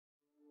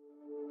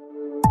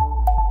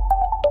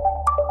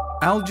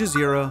Al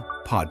Jazeera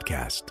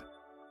Podcast.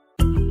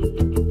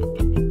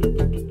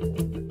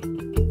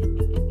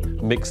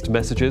 Mixed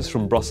messages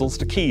from Brussels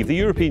to Kyiv. The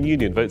European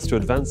Union votes to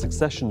advance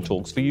accession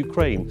talks for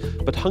Ukraine,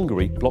 but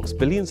Hungary blocks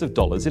billions of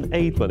dollars in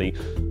aid money.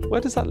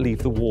 Where does that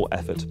leave the war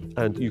effort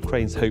and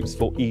Ukraine's hopes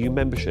for EU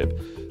membership?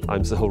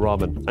 I'm Sahil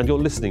Rahman, and you're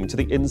listening to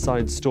the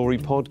Inside Story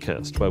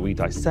podcast, where we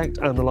dissect,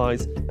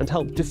 analyse and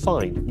help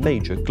define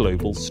major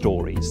global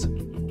stories.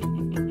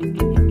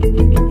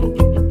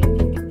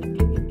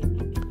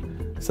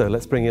 So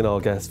let's bring in our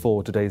guest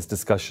for today's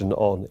discussion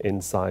on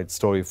Inside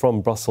Story.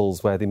 From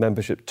Brussels, where the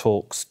membership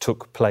talks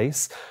took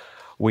place,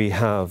 we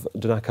have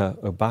Danuka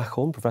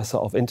Obachorn, Professor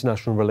of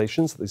International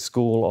Relations at the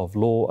School of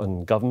Law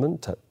and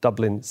Government at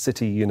Dublin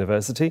City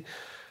University.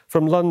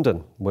 From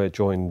London, we're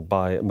joined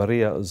by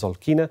Maria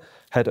Zolkina,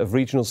 Head of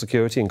Regional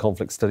Security and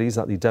Conflict Studies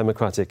at the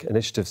Democratic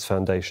Initiatives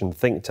Foundation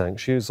think tank.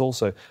 She is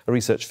also a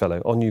research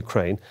fellow on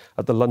Ukraine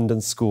at the London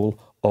School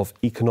of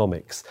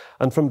Economics.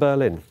 And from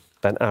Berlin,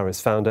 Ben Aris,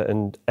 founder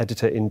and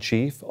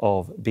editor-in-chief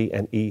of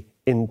BNE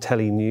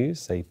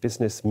IntelliNews, a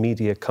business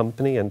media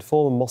company, and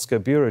former Moscow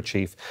bureau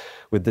chief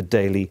with the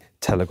Daily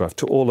Telegraph.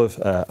 To all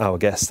of our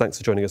guests, thanks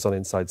for joining us on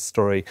Inside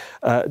Story.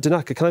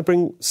 Danuka, can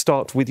I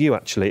start with you,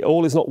 actually?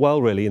 All is not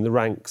well, really, in the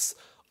ranks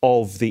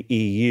of the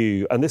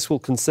EU, and this will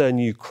concern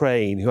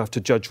Ukraine, who have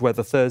to judge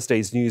whether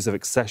Thursday's news of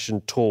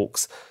accession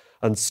talks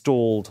and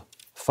stalled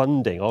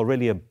funding are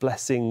really a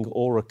blessing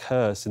or a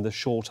curse in the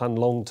short and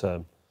long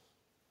term.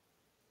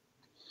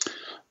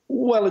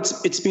 Well,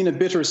 it's been a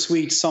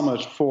bittersweet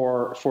summit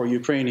for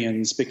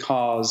Ukrainians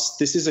because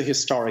this is a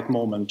historic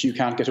moment. You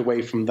can't get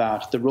away from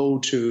that. The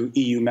road to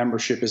EU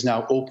membership is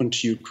now open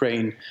to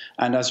Ukraine.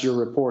 And as your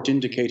report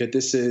indicated,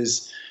 this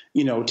is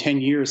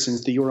 10 years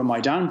since the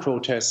Euromaidan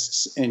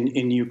protests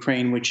in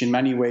Ukraine, which in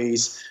many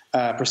ways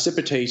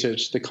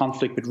precipitated the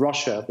conflict with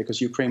Russia because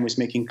Ukraine was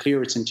making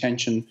clear its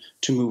intention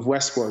to move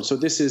westward. So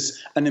this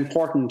is an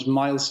important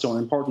milestone,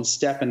 important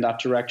step in that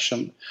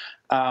direction.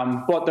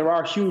 But there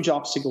are huge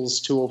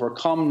obstacles to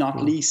overcome,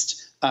 not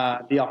least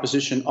the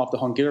opposition of the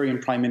Hungarian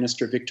Prime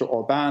Minister Viktor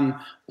Orbán,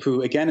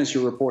 who, again, as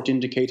your report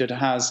indicated,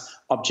 has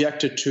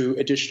objected to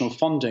additional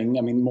funding.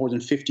 I mean, more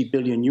than 50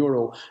 billion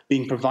euro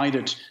being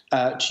provided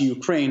to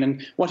Ukraine.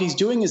 And what he's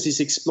doing is he's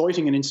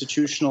exploiting an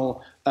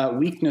institutional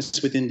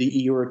weakness within the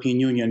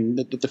European Union,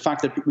 the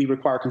fact that we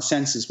require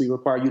consensus, we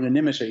require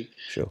unanimity.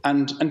 Sure.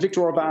 And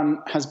Viktor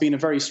Orbán has been a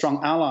very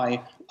strong ally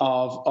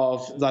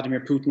of Vladimir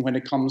Putin when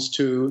it comes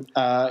to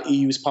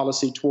EU's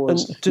policy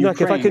towards Danuka,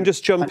 Ukraine. if I can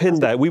just jump in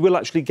there, we will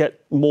actually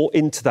get more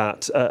into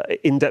that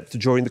in depth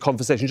during the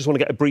conversation. Just want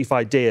to get a brief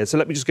idea. So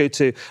let me just go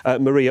to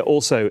Maria,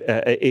 also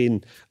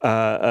in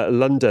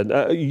London.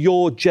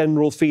 Your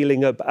general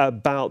feeling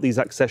about these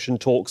accession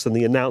talks and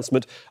the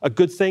announcement, a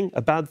good thing,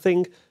 a bad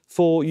thing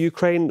for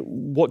Ukraine?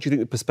 What do you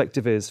think the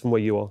perspective is from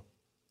where you are?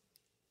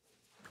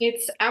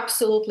 It's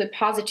absolutely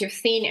positive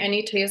thing, and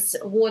it is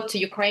what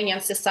Ukrainian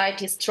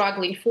society is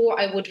struggling for.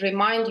 I would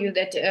remind you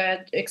that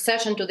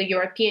accession to the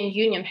European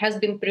Union has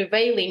been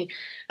prevailing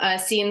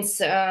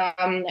since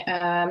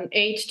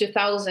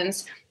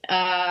 2000s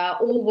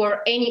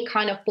over any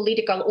kind of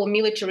political or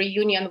military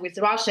union with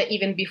Russia,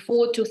 even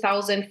before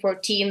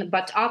 2014.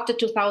 But after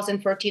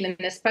 2014, and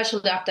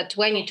especially after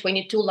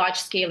 2022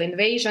 large-scale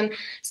invasion,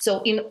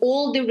 so in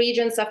all the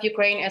regions of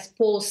Ukraine, as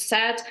Paul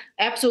said,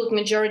 absolute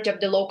majority of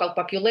the local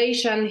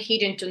population,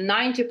 heading to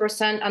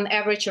 90% on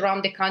average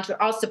around the country,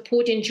 are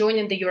supporting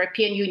joining the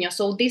European Union.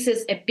 So this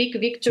is a big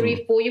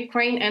victory for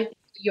Ukraine and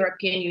the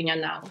European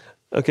Union now.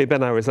 OK,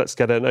 Ben Aris, let's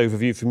get an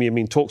overview from you. I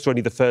mean, talks are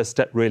only the first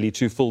step, really,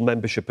 to full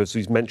membership, as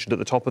we've mentioned at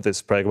the top of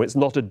this programme. It's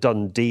not a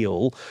done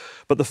deal,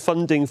 but the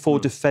funding for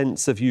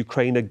defence of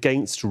Ukraine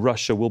against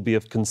Russia will be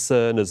of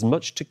concern as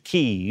much to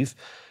Kyiv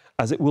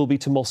as it will be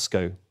to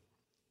Moscow.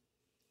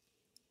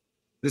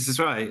 This is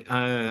right.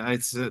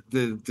 It's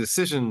the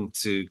decision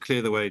to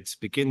clear the way to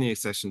begin the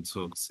accession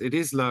talks. It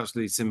is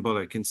largely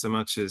symbolic in so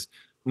much as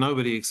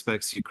nobody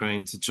expects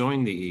Ukraine to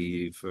join the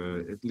EU for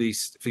at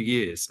least for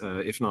years,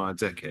 if not a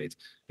decade.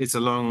 It's a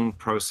long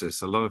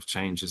process, a lot of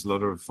changes, a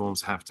lot of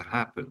reforms have to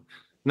happen.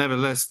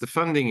 Nevertheless, the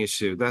funding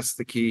issue, that's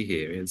the key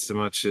here, in so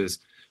much as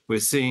we're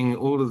seeing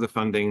all of the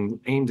funding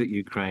aimed at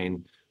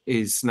Ukraine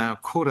is now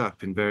caught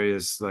up in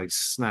various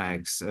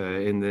snags.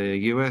 In the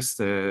US,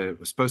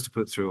 they're supposed to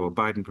put through, or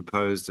Biden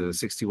proposed, a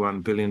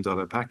 $61 billion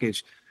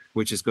package,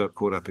 which has got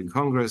caught up in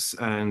Congress,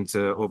 and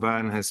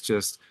Orbán has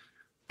just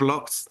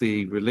blocked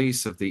the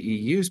release of the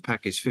EU's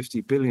package,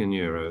 50 billion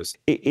euros.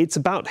 It's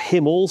about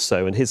him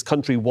also and his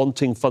country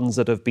wanting funds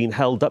that have been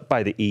held up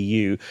by the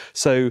EU.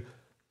 So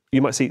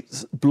you might see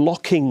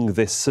blocking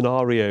this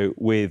scenario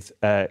with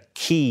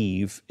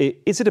Kyiv.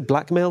 Is it a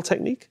blackmail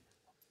technique?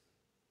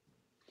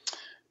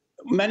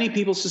 Many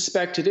people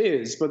suspect it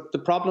is, but the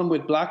problem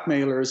with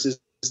blackmailers is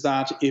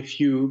that if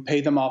you pay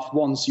them off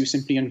once, you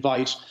simply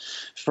invite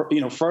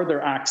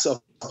further acts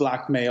of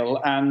blackmail.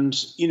 And,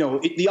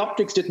 the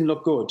optics didn't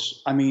look good.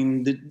 I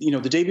mean,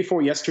 the day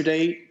before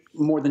yesterday,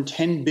 more than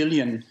 10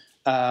 billion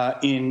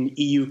in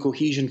EU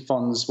cohesion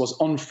funds was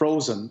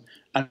unfrozen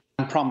and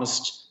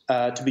promised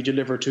to be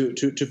delivered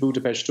to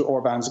Budapest, to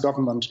Orban's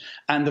government.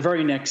 And the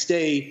very next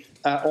day,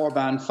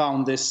 Orban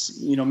found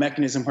this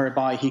mechanism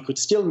whereby he could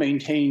still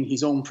maintain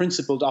his own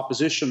principled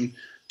opposition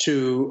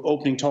to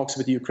opening talks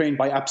with Ukraine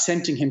by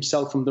absenting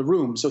himself from the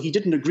room. So he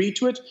didn't agree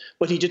to it,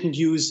 but he didn't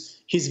use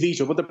his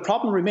veto. But the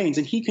problem remains,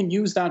 and he can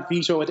use that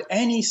veto at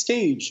any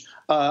stage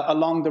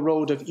along the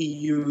road of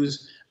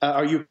EU's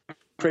or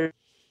Ukraine's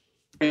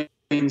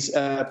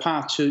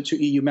path to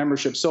EU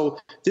membership. So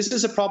this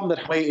is a problem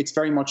that it's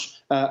very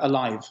much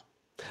alive.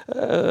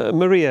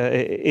 Maria,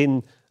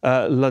 in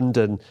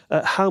London,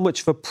 how much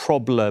of a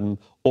problem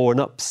or an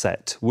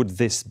upset would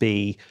this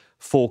be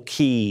for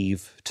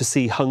Kyiv to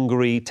see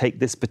Hungary take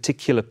this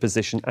particular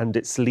position and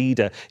its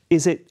leader?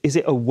 Is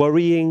it a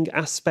worrying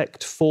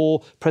aspect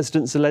for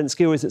President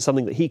Zelensky, or is it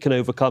something that he can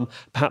overcome,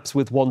 perhaps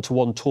with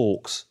one-to-one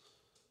talks?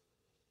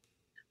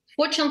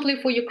 Fortunately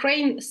for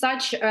Ukraine,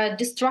 such a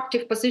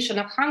destructive position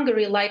of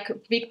Hungary, like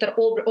Viktor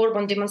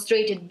Orban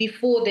demonstrated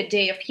before the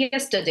day of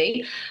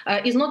yesterday,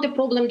 is not a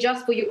problem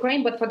just for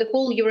Ukraine, but for the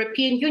whole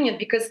European Union,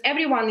 because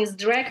everyone is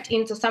dragged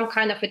into some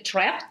kind of a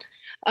trap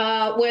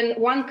when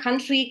one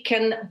country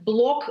can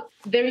block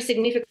very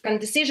significant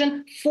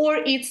decision for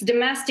its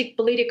domestic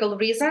political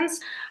reasons.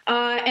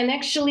 And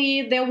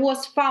actually, there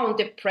was found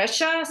a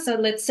pressure, so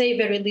let's say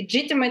very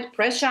legitimate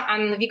pressure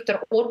on Viktor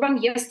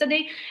Orban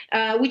yesterday,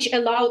 which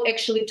allowed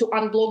actually to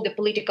unblock the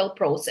political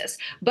process.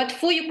 But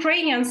for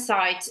Ukrainian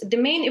side, the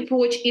main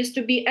approach is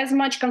to be as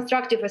much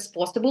constructive as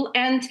possible.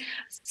 And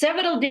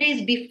several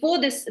days before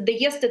the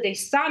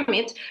yesterday's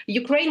summit,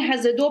 Ukraine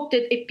has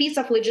adopted a piece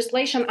of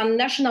legislation on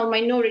national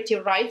minority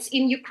rights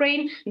in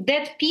Ukraine.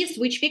 That piece,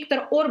 which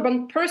Viktor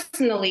Orban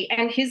personally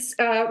and his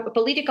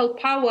political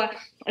power,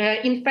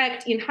 in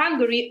fact, in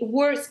Hungary,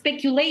 were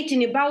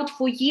speculating about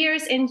for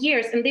years and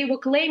years. And they were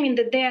claiming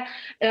that they're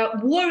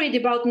worried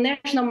about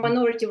national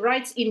minority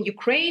rights in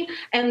Ukraine.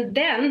 And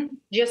then,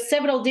 just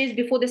several days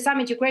before the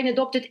summit, Ukraine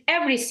adopted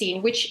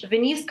everything which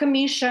Venice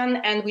Commission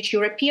and which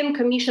European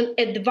Commission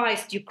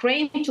advised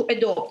Ukraine to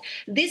adopt.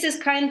 This is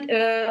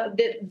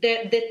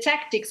the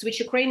tactics which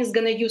Ukraine is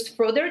going to use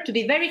further, to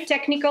be very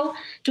technical,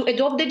 to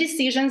adopt the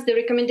decisions, the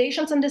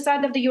recommendations on the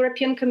side of the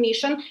European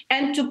Commission,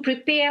 and to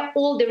prepare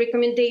all the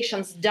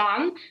recommendations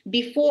done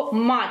before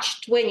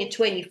March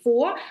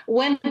 2024,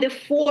 when the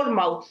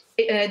formal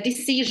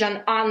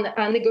decision on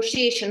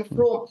negotiation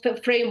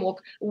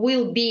framework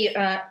will be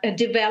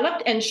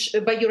developed and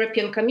by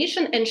European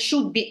Commission and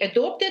should be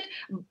adopted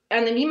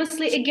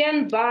unanimously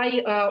again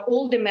by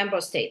all the member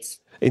states.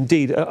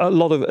 Indeed, a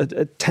lot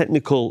of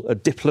technical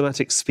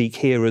diplomatic speak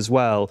here as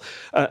well.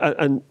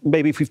 And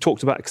maybe if we've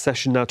talked about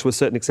accession now to a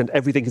certain extent,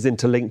 everything is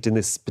interlinked in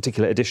this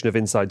particular edition of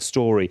Inside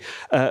Story.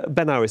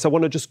 Ben Aris, I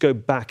want to just go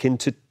back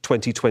into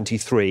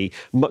 2023.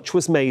 Much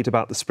was made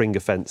about the spring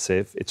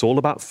offensive. It's all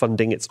about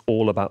funding, it's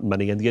all about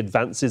money and the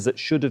advances that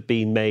should have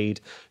been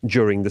made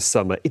during the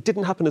summer. It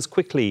didn't happen as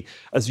quickly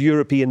as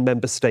European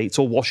member states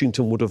or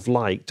Washington would have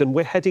liked. And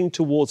we're heading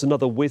towards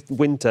another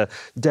winter,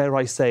 dare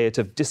I say it,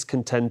 of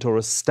discontent or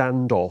a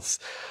standoff.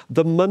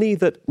 The money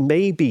that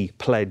may be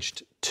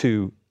pledged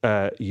to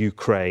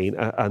Ukraine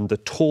and the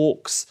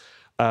talks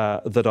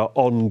that are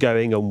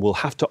ongoing and will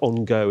have to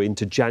ongo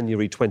into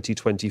January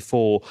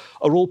 2024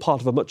 are all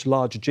part of a much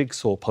larger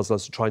jigsaw puzzle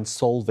as to try and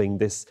solving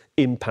this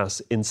impasse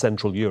in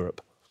Central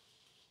Europe.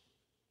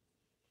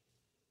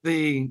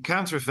 The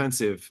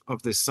counteroffensive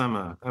of this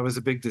summer was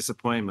a big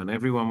disappointment.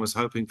 Everyone was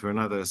hoping for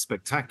another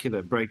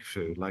spectacular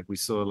breakthrough like we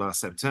saw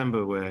last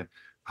September, where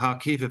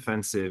Kharkiv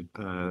offensive,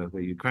 the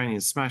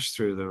Ukrainians smashed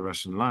through the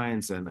Russian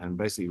lines and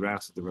basically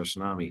routed the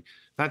Russian army.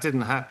 That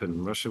didn't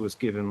happen. Russia was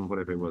given,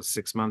 whatever it was,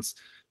 6 months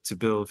to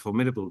build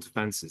formidable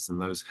defenses,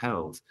 and those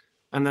held.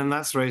 And then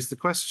that's raised the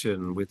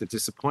question with the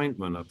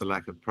disappointment of the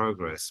lack of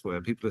progress, where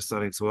people are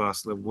starting to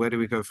ask, where do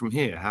we go from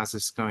here? How's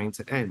this going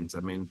to end? I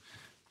mean,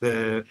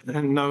 there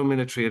are no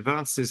military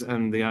advances,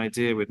 and the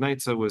idea with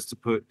NATO was to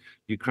put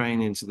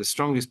Ukraine into the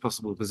strongest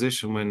possible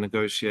position when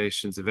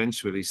negotiations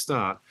eventually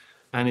start.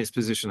 And its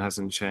position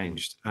hasn't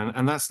changed.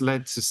 And that's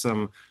led to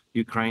some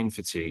Ukraine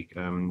fatigue.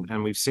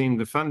 And we've seen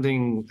the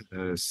funding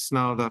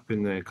snarled up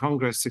in the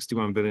Congress,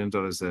 $61 billion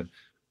that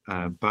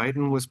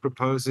Biden was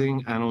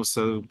proposing, and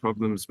also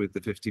problems with the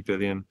 $50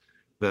 billion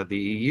that the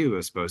EU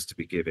are supposed to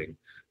be giving.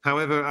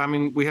 However, I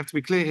mean, we have to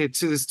be clear here,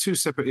 too, there's two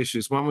separate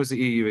issues. One was the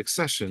EU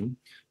accession,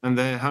 and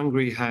there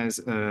Hungary has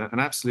an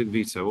absolute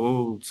veto.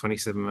 All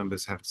 27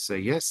 members have to say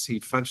yes. He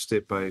fudged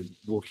it by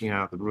walking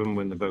out the room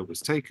when the vote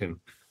was taken.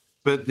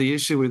 But the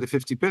issue with the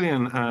 50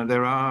 billion,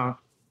 there are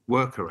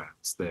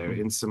workarounds there,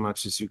 in so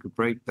much as you could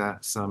break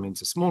that sum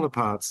into smaller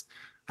parts,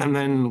 and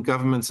then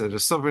governments at a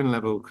sovereign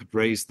level could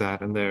raise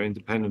that, and they're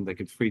independent, they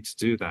could free to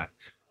do that.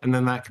 And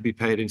then that could be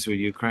paid into a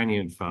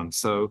Ukrainian fund.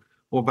 So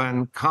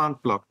Orban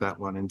can't block that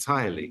one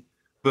entirely.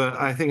 But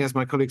I think, as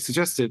my colleague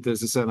suggested,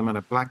 there's a certain amount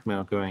of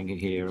blackmail going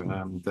here,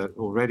 that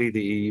already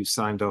the EU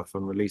signed off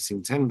on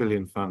releasing 10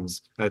 billion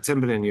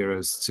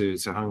euros to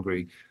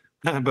Hungary.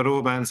 But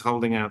Orban's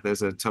holding out.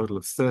 There's a total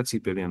of 30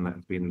 billion that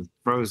have been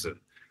frozen.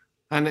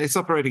 And it's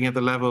operating at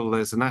the level,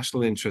 there's a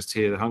national interest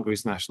here,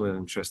 Hungary's national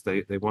interest,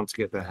 they want to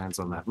get their hands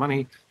on that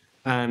money.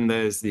 And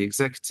there's the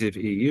executive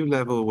EU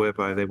level,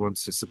 whereby they want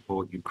to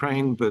support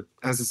Ukraine. But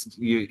as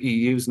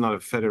EU is not a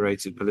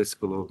federated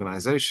political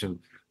organization,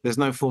 there's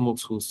no formal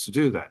tools to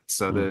do that.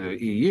 So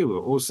the EU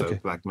are also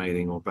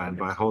blackmailing Orban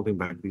by holding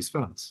back these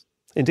funds.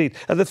 Indeed.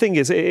 And the thing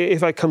is,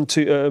 if I come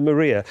to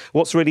Maria,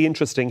 what's really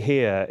interesting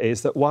here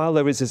is that while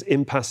there is this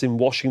impasse in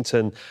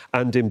Washington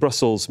and in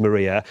Brussels,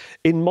 Maria,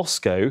 in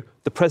Moscow,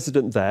 the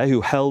president there,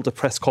 who held a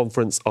press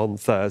conference on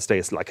Thursday,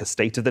 it's like a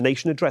State of the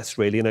Nation address,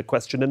 really, and a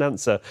question and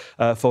answer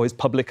for his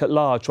public at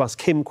large, to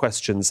ask him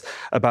questions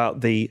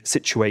about the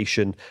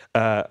situation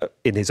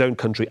in his own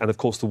country and, of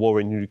course, the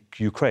war in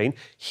Ukraine.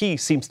 He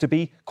seems to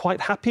be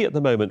quite happy at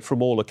the moment,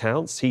 from all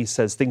accounts. He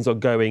says things are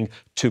going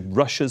to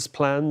Russia's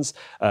plans.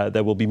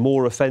 There will be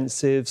more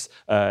offensives.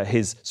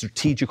 His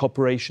strategic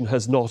operation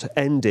has not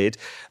ended.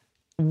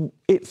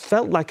 It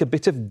felt like a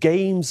bit of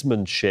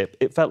gamesmanship.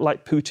 It felt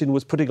like Putin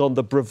was putting on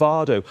the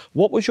bravado.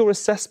 What was your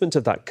assessment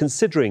of that,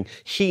 considering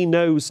he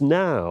knows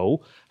now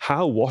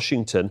how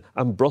Washington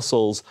and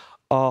Brussels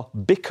are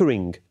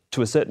bickering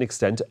to a certain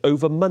extent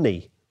over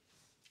money?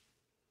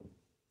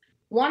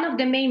 One of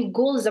the main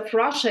goals of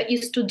Russia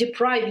is to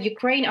deprive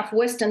Ukraine of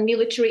Western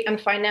military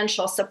and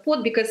financial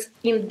support, because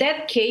in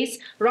that case,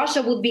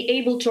 Russia would be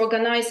able to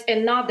organize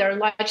another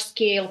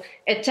large-scale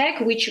attack,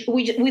 with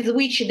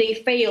which they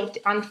failed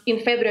in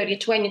February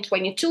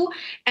 2022.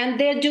 And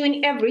they're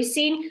doing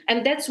everything.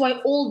 And that's why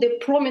all the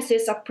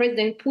promises of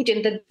President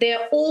Putin that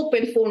they're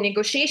open for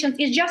negotiations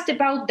is just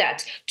about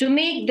that, to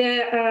make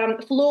the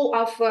flow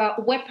of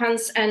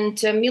weapons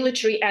and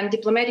military and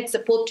diplomatic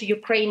support to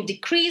Ukraine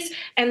decrease,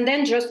 and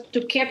then just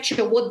to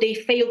capture what they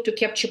failed to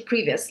capture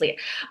previously.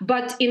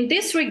 But in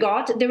this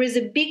regard, there is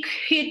a big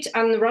hit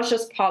on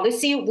Russia's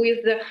policy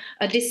with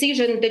a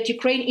decision that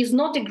Ukraine is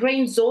not a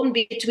gray zone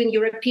between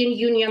European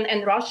Union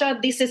and Russia.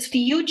 This is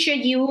future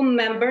EU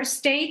member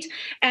state.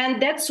 And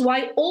that's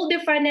why all the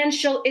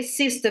financial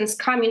assistance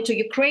coming to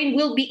Ukraine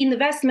will be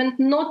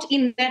investment not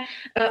in the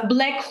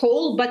black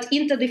hole, but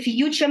into the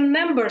future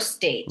member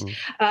state.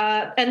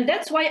 And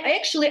that's why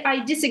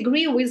I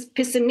disagree with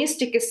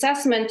pessimistic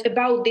assessment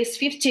about this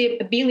 50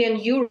 billion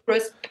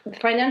euros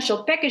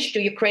financial package to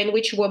Ukraine,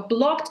 which were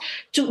blocked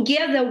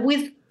together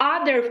with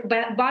other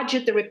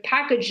budgetary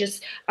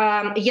packages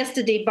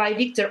yesterday by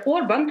Viktor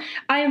Orban.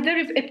 I am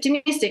very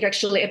optimistic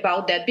actually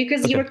about that,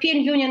 because the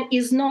European Union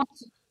is not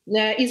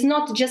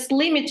just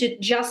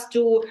limited just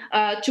to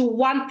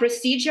one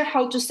procedure,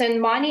 how to send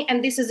money,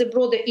 and this is a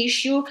broader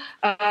issue.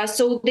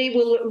 So they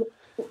will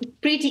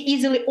pretty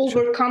easily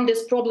overcome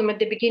this problem at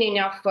the beginning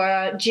of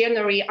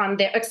January on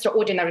the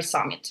extraordinary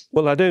summit.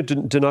 Well, I know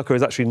Danuka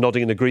is actually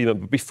nodding in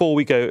agreement, but before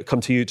we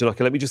come to you, Danuka,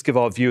 let me just give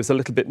our viewers a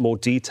little bit more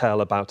detail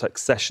about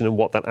accession and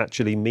what that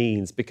actually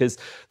means, because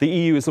the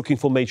EU is looking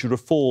for major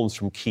reforms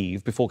from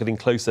Kyiv before getting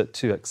closer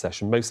to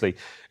accession, mostly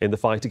in the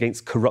fight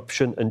against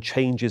corruption and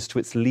changes to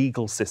its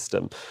legal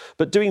system.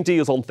 But doing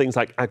deals on things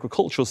like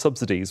agricultural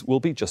subsidies will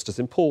be just as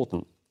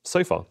important.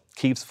 So far,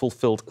 Kyiv's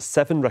fulfilled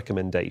 7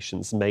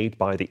 recommendations made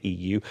by the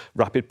EU,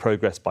 rapid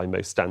progress by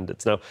most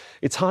standards. Now,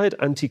 it's hired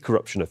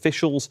anti-corruption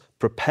officials,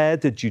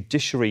 prepared the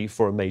judiciary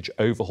for a major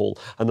overhaul,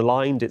 and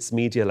aligned its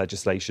media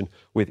legislation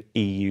with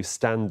EU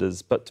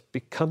standards. But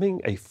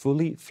becoming a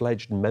fully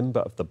fledged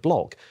member of the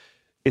bloc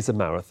is a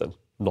marathon,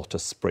 not a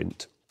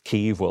sprint.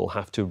 Kyiv will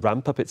have to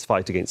ramp up its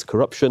fight against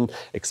corruption,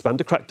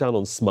 expand a crackdown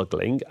on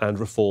smuggling and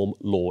reform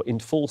law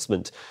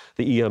enforcement.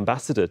 The EU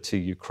ambassador to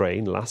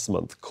Ukraine last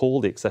month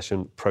called the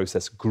accession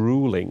process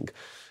gruelling.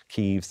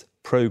 Kyiv's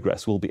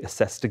progress will be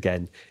assessed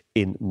again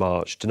in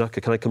March.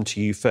 Danuka, can I come to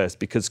you first?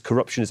 Because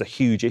corruption is a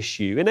huge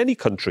issue in any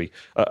country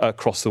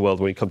across the world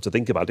when you come to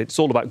think about it. It's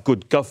all about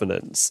good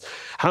governance.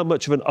 How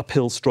much of an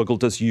uphill struggle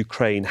does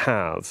Ukraine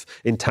have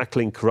in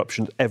tackling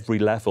corruption at every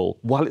level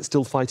while it's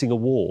still fighting a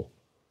war?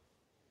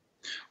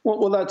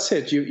 Well, that's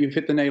it. You've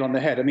hit the nail on the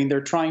head. I mean, they're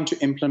trying to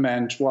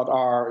implement what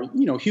are,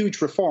 huge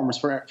reforms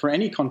for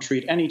any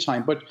country at any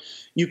time. But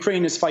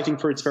Ukraine is fighting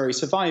for its very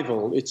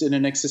survival. It's in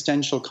an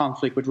existential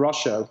conflict with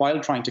Russia while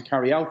trying to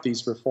carry out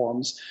these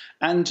reforms.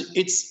 And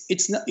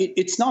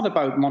it's not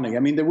about money. I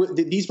mean,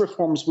 these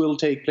reforms will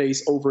take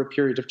place over a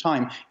period of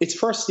time. It's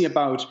firstly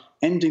about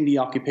ending the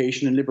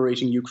occupation and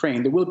liberating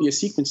Ukraine. There will be a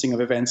sequencing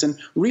of events, and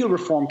real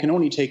reform can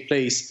only take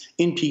place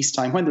in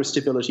peacetime, when there's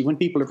stability, when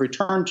people have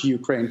returned to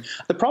Ukraine.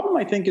 The problem,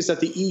 I think, is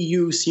that the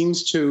EU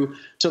seems to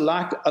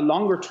lack a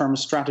longer-term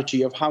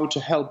strategy of how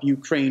to help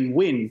Ukraine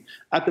win.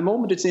 At the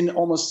moment, it's in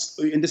almost,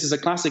 and this is a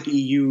classic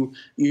EU,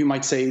 you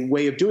might say,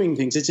 way of doing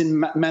things. It's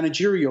in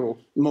managerial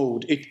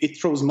mode. It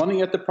throws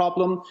money at the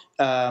problem.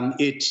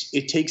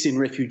 It takes in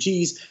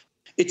refugees.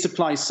 It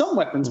supplies some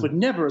weapons, but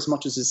never as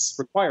much as is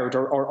required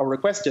or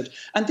requested.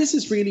 And this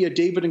is really a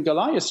David and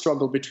Goliath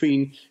struggle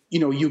between,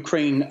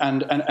 Ukraine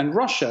and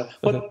Russia,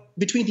 but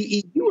between the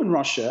EU and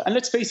Russia. And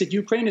let's face it,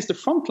 Ukraine is the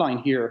front line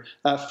here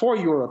for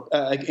Europe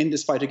in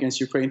this fight against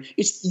Ukraine.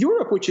 It's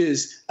Europe which is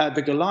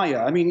the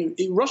Goliath. I mean,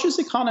 Russia's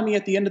economy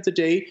at the end of the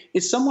day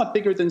is somewhat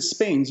bigger than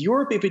Spain's.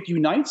 Europe, if it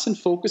unites and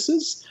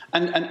focuses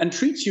and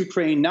treats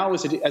Ukraine now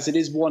as it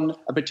is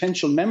a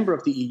potential member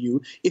of the EU,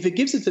 if it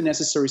gives it the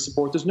necessary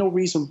support, there's no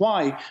reason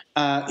why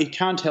it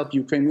can't help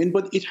Ukraine win.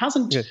 But it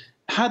hasn't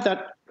had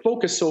that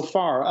focus so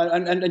far.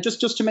 And just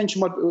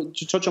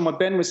to touch on what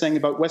Ben was saying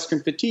about Western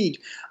fatigue,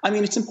 I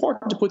mean, it's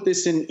important to put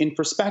this in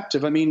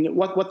perspective. I mean,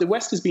 what the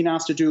West has been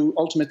asked to do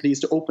ultimately is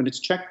to open its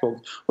checkbook,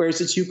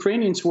 whereas it's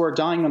Ukrainians who are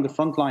dying on the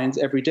front lines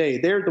every day.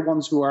 They're the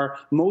ones who are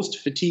most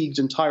fatigued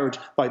and tired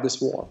by this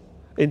war.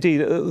 Indeed,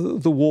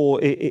 the war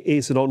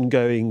is an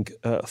ongoing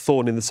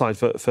thorn in the side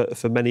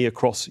for many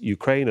across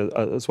Ukraine,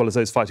 as well as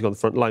those fighting on the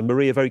front line.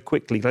 Maria, very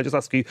quickly, can I just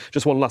ask you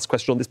just one last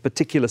question on this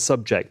particular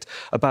subject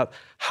about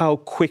how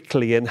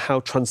quickly and how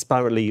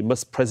transparently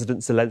must President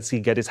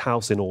Zelensky get his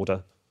house in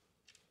order?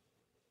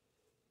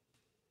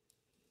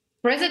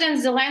 President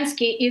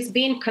Zelensky is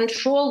being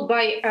controlled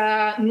by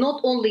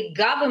not only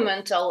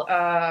governmental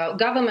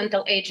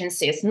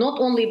agencies, not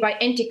only by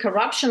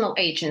anti-corruptional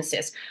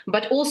agencies,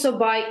 but also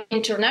by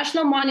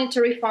International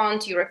Monetary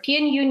Fund,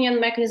 European Union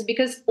mechanisms,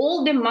 because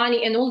all the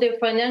money and all the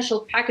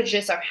financial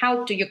packages are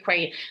held to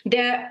Ukraine.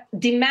 They're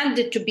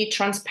demanded to be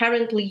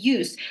transparently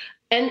used.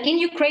 And in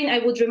Ukraine, I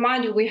would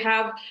remind you, we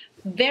have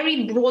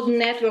very broad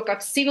network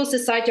of civil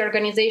society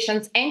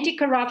organizations.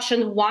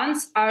 Anti-corruption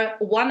ones are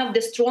one of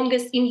the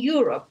strongest in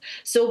Europe.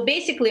 So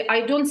basically,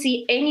 I don't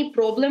see any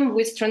problem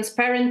with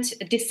transparent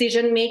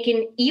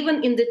decision-making,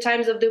 even in the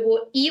times of the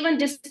war, even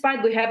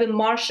despite we have a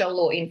martial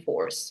law in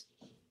force.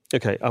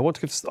 OK, I want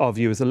to give our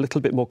viewers a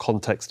little bit more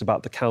context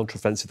about the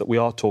counteroffensive that we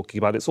are talking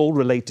about. It's all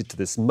related to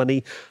this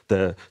money,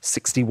 the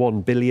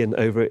 61 billion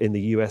over in the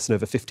US and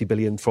over 50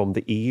 billion from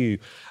the EU.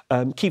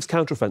 Kyiv's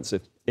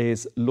counteroffensive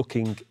is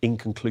looking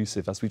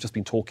inconclusive, as we've just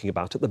been talking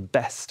about, at the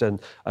best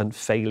and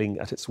failing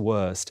at its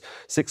worst.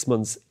 6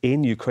 months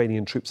in,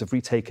 Ukrainian troops have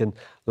retaken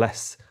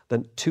less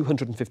than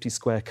 250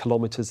 square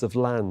kilometres of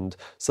land.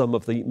 Some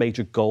of the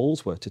major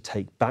goals were to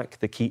take back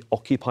the key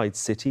occupied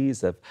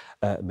cities of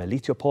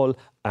Melitopol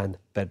and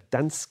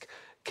Verdansk,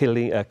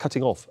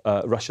 cutting off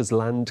Russia's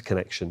land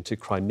connection to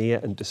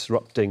Crimea and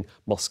disrupting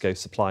Moscow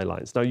supply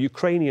lines. Now,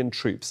 Ukrainian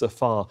troops are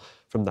far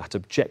from that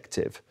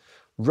objective.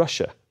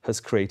 Russia has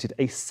created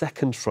a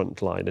second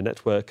front line, a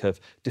network of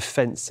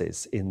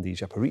defences in the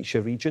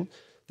Zaporizhzhia region.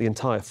 The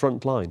entire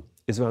front line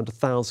is around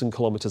 1,000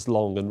 kilometres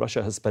long, and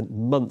Russia has spent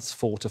months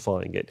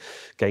fortifying it.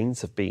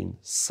 Gains have been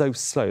so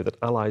slow that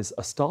allies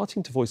are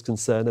starting to voice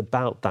concern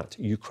about that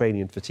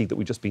Ukrainian fatigue that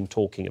we've just been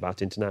talking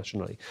about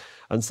internationally.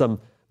 And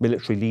some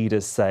military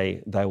leaders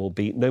say there will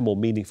be no more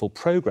meaningful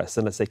progress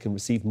unless they can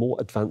receive more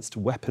advanced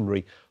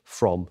weaponry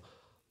from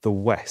the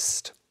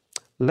West.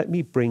 Let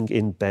me bring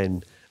in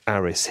Ben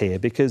Aris here,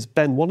 because,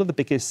 Ben, one of the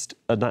biggest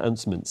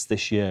announcements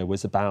this year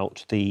was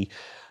about the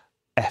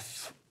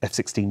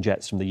F-16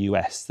 jets from the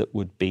US that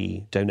would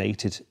be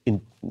donated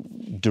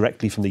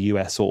directly from the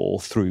US or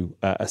through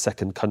a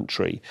second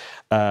country.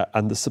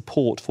 And the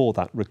support for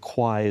that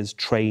requires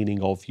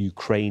training of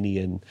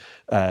Ukrainian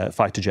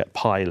fighter jet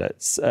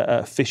pilots.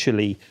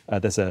 Officially,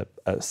 there's a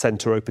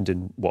centre opened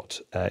in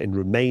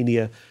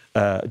Romania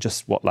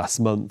last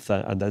month,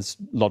 and there's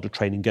a lot of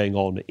training going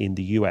on in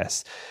the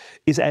US.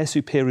 Is air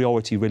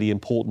superiority really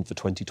important for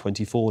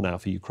 2024 now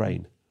for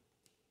Ukraine?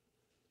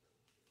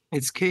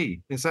 It's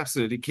key. It's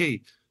absolutely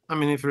key. I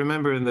mean, if you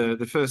remember in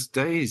the first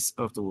days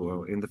of the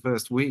war, in the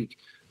first week,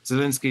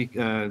 Zelensky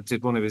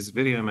did one of his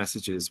video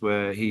messages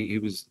where he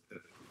was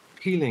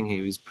appealing,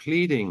 he was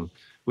pleading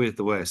with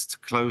the West to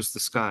close the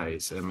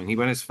skies. I mean, he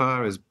went as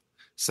far as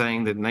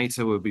saying that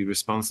NATO will be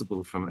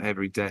responsible from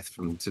every death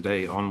from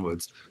today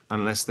onwards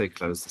unless they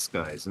close the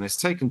skies. And it's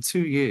taken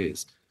 2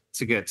 years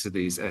to get to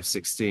these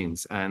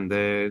F-16s, and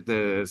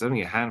there's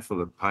only a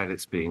handful of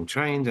pilots being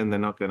trained, and they're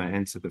not going to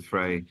enter the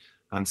fray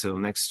until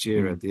next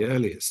year at the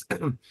earliest.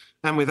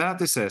 And without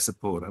this air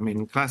support, I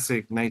mean,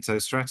 classic NATO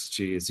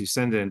strategy is you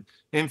send in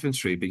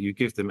infantry, but you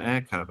give them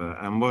air cover.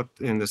 And what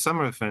in the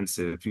summer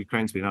offensive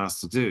Ukraine's been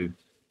asked to do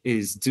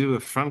is do a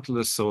frontal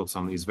assault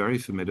on these very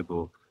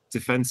formidable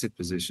defensive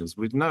positions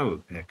with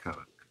no air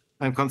cover.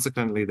 And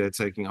consequently, they're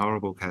taking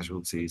horrible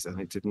casualties, and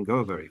it didn't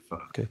go very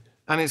far. Okay.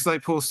 And it's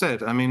like Paul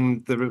said, I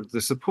mean,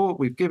 the support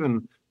we've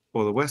given,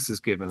 or the West has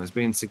given, has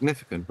been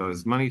significant,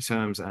 both money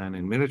terms and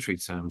in military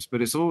terms,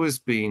 but it's always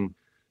been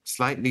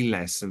slightly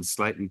less and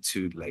slightly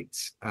too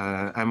late.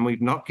 And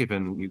we've not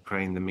given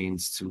Ukraine the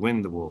means to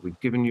win the war. We've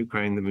given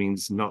Ukraine the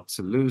means not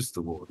to lose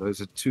the war. Those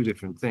are two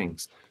different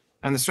things.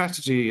 And the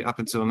strategy up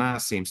until now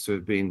seems to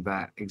have been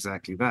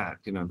exactly that,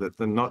 that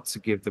they're not to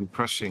give them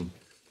crushing,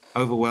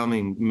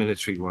 overwhelming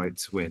military right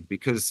to win,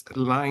 because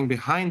lying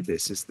behind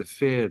this is the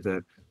fear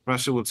that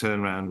Russia will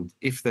turn around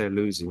if they're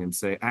losing and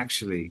say,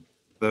 actually,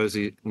 those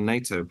are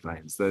NATO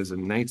planes, those are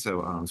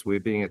NATO arms.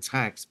 We're being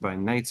attacked by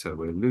NATO,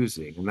 we're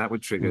losing, and that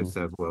would trigger a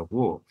Third World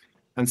War.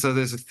 And so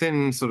there's a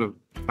thin sort of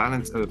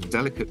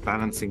delicate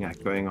balancing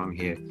act going on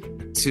here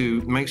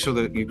to make sure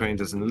that Ukraine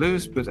doesn't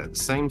lose, but at the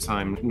same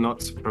time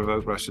not to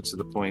provoke Russia to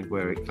the point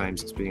where it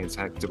claims it's being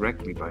attacked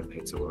directly by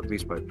NATO, or at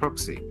least by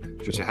proxy,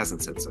 which it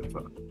hasn't said so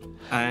far.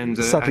 And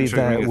sadly,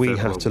 there we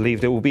have to leave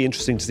it. It will be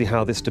interesting to see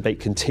how this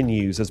debate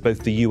continues as both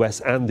the US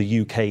and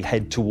the UK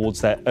head towards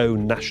their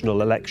own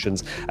national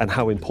elections, and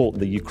how important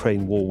the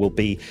Ukraine war will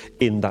be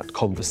in that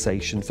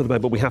conversation. For the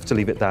moment, we have to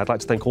leave it there. I'd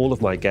like to thank all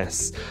of my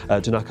guests,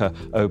 Danuka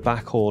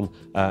Obakhorn,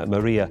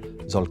 Maria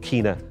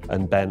Zolkina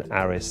and Ben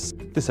Aris.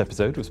 This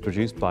episode was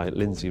produced by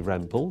Lindsay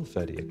Rempel,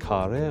 Ferdi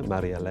Akare,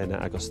 Maria Elena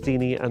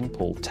Agostini and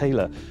Paul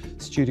Taylor.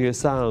 Studio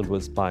sound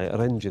was by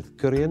Ranjith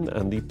Kurian,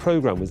 and the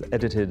programme was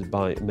edited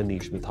by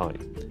Manish Mithai.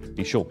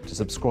 Be sure to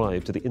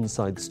subscribe to the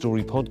Inside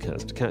Story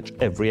podcast to catch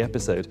every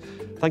episode.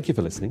 Thank you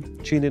for listening.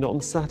 Tune in on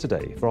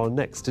Saturday for our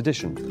next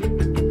edition.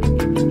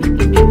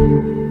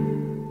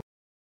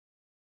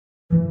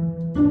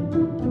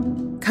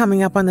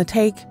 Coming up on The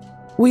Take,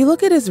 we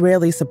look at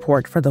Israeli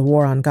support for the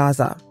war on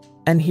Gaza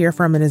and hear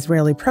from an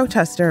Israeli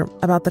protester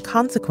about the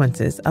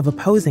consequences of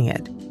opposing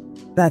it.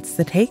 That's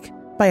The Take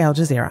by Al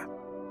Jazeera.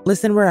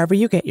 Listen wherever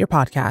you get your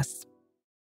podcasts.